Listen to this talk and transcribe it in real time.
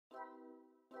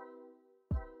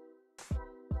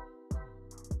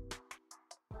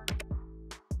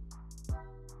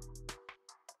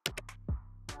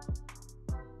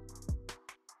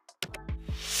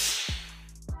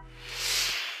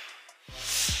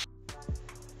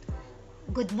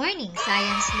Good morning,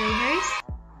 science learners!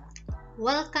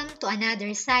 Welcome to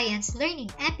another science learning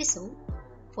episode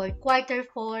for Quarter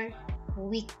 4,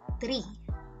 Week 3.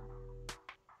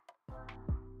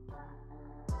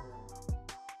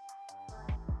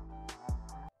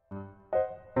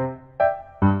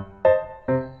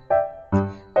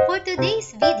 For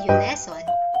today's video lesson,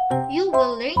 you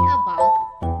will learn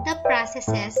about the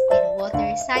processes in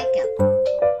water cycle.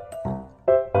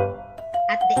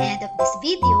 At the end of this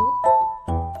video,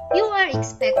 you are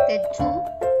expected to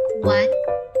 1.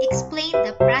 Explain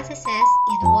the processes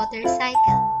in water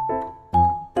cycle.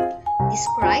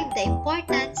 Describe the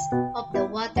importance of the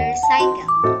water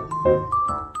cycle.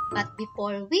 But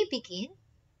before we begin,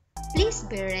 please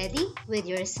be ready with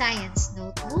your science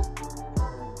notebook,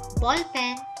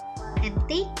 ballpen, and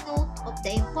take note of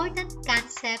the important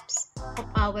concepts of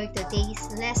our today's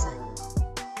lesson.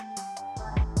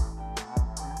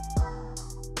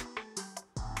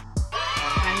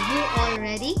 Are you all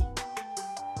ready?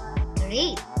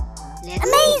 Great! Let's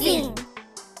begin!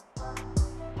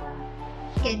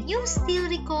 Can you still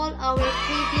recall our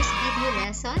previous video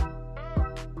lesson?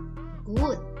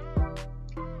 Good!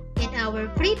 In our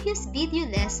previous video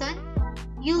lesson,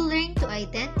 you learned to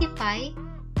identify,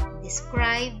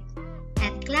 describe,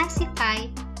 and classify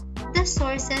the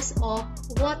sources of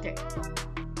water,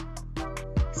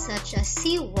 such as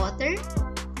seawater,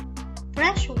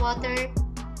 fresh water,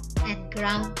 and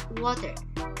groundwater.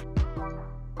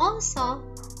 Also,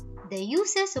 the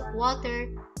uses of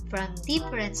water from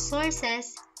different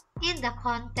sources in the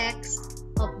context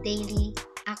of daily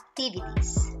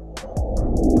activities.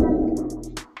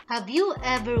 Have you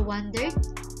ever wondered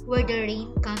where the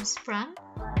rain comes from?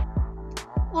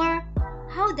 Or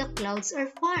how the clouds are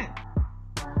formed?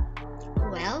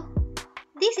 Well,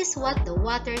 this is what the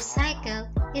water cycle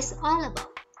is all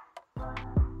about.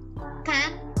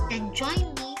 Come and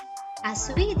join me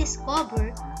as we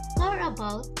discover more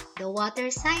about the water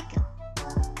cycle.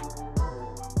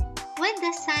 When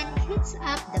the sun heats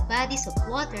up the bodies of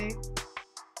water,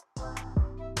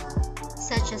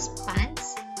 such as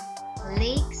ponds,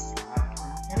 lakes,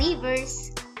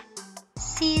 rivers,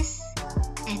 seas,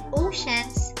 and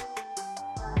oceans,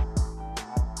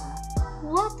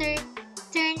 water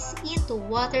turns into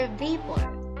water vapor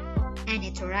and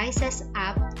it rises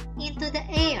up into the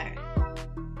air.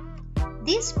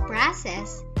 This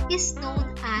process is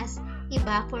known as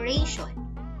evaporation.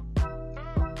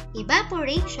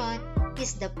 Evaporation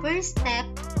is the first step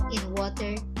in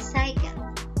water cycle.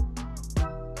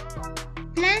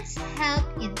 Plants help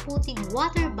in putting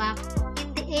water back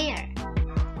in the air.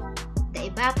 The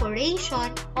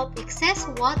evaporation of excess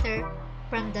water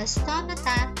from the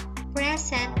stomata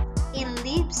present in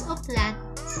leaves of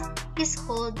plants is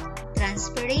called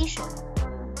transpiration.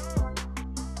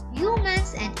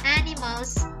 Humans and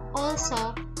animals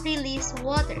also release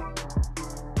water.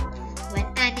 When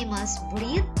animals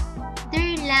breathe,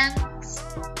 their lungs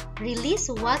release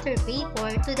water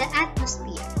vapor to the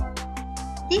atmosphere.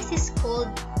 This is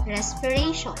called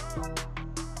respiration.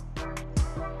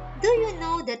 Do you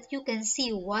know that you can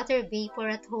see water vapor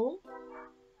at home?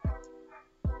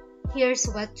 Here's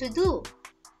what to do.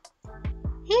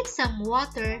 Heat some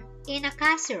water in a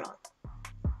casserole.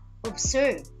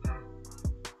 Observe.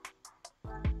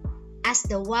 As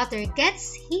the water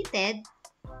gets heated,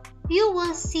 you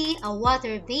will see a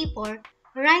water vapor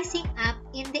rising up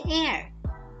in the air.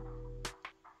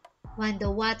 When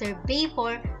the water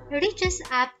vapor reaches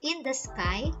up in the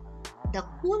sky, the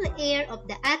cool air of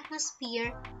the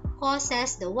atmosphere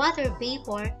causes the water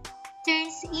vapor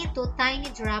turns into tiny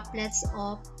droplets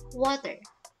of water.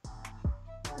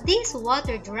 These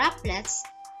water droplets,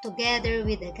 together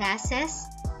with the gases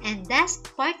and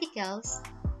dust particles,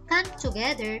 come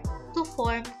together to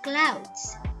form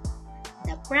clouds.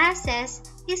 The process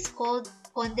is called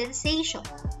condensation.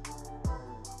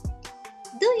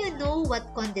 Do you know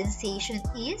what condensation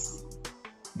is?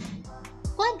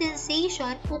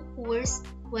 Condensation occurs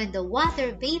when the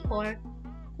water vapor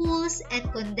cools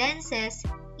and condenses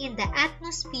in the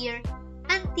atmosphere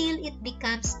until it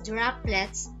becomes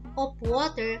droplets of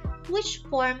water which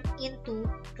form into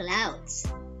clouds.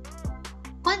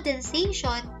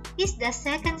 Condensation is the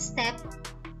second step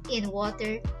in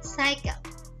water cycle.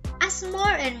 As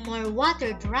more and more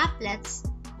water droplets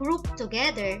group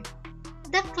together,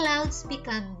 the clouds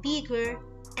become bigger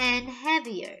and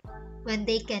heavier. When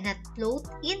they cannot float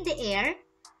in the air,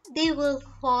 they will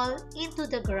fall into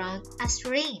the ground as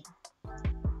rain,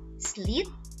 sleet,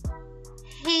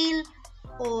 hail,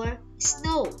 or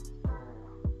snow.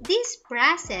 This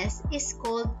process is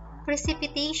called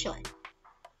precipitation.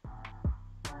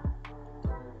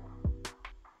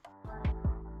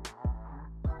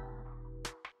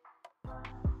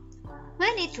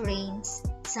 When it rains,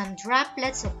 some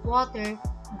droplets of water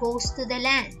goes to the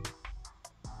land.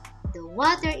 The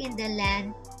water in the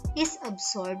land is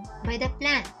absorbed by the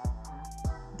plant.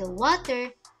 The water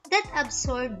that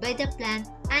absorbed by the plant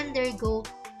undergo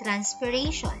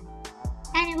transpiration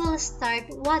and will start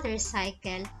water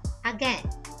cycle again.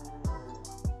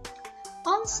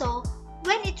 Also,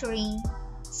 when it rains,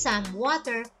 some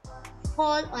water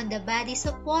fall on the bodies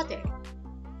of water.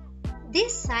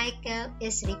 This cycle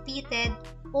is repeated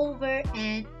over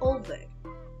and over.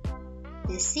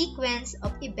 The sequence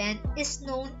of events is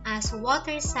known as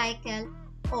water cycle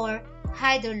or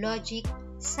hydrologic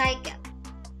cycle.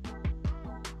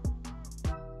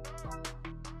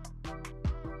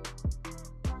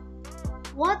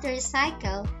 Water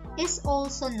cycle is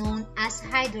also known as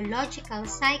hydrological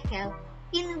cycle,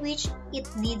 in which it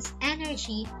needs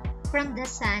energy from the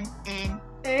sun and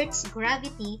Earth's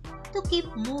gravity to keep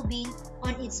moving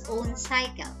on its own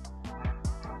cycle.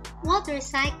 Water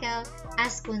cycle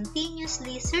has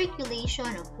continuously circulation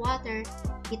of water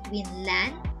between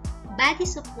land,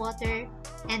 bodies of water,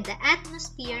 and the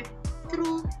atmosphere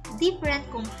through different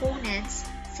components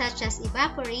such as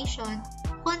evaporation,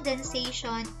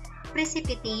 condensation,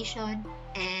 precipitation,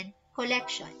 and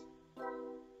collection.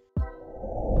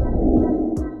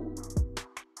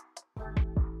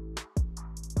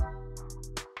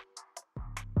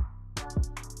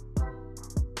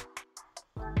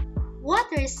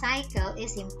 Water cycle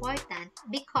is important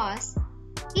because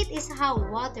it is how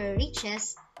water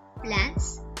reaches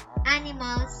plants,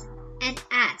 animals, and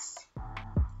us.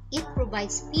 It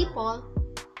provides people,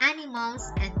 animals,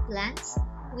 and plants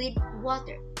with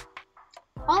water.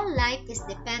 All life is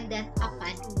dependent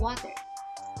upon water.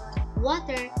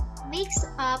 Water makes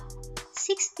up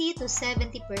 60 to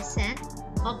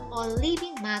 70% of all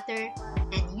living matter,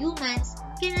 and humans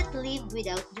cannot live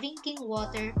without drinking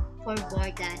water for more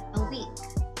than a week.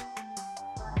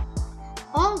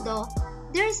 Although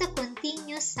there is a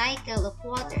continuous cycle of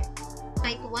water, you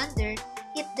might wonder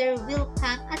if there will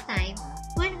come a time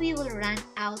when we will run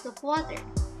out of water.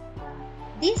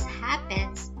 This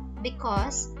happens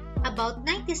because about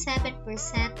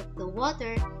 97% of the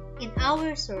water in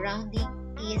our surrounding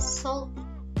is salty.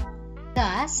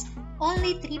 Thus,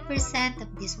 only 3%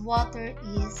 of this water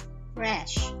is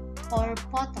fresh or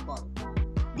potable.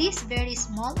 This very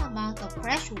small amount of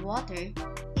fresh water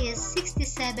is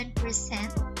 67%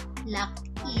 locked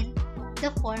in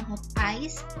the form of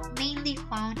ice, mainly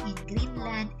found in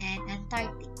Greenland and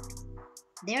Antarctic.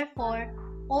 Therefore,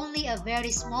 only a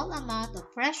very small amount of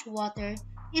fresh water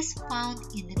is found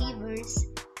in rivers,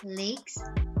 lakes,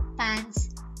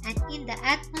 ponds, and in the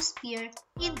atmosphere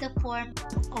in the form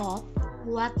of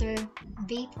water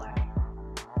vapor.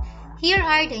 Here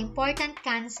are the important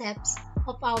concepts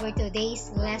of our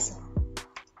today's lesson.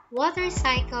 Water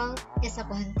cycle is a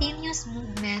continuous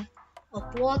movement of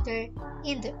water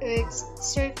in the Earth's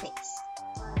surface.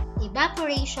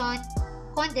 Evaporation,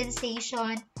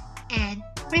 condensation, and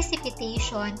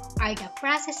precipitation are the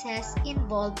processes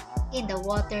involved in the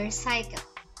water cycle.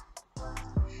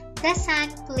 The sun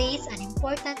plays an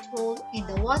important role in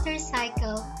the water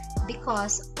cycle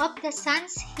because of the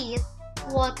sun's heat,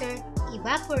 water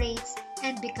evaporates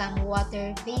and becomes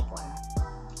water vapor.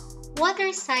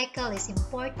 Water cycle is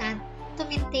important to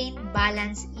maintain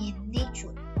balance in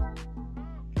nature.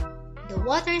 The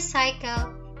water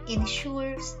cycle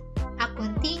ensures a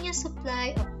continuous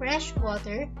supply of fresh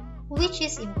water, which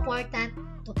is important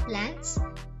to plants,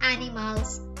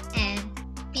 animals, and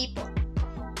people.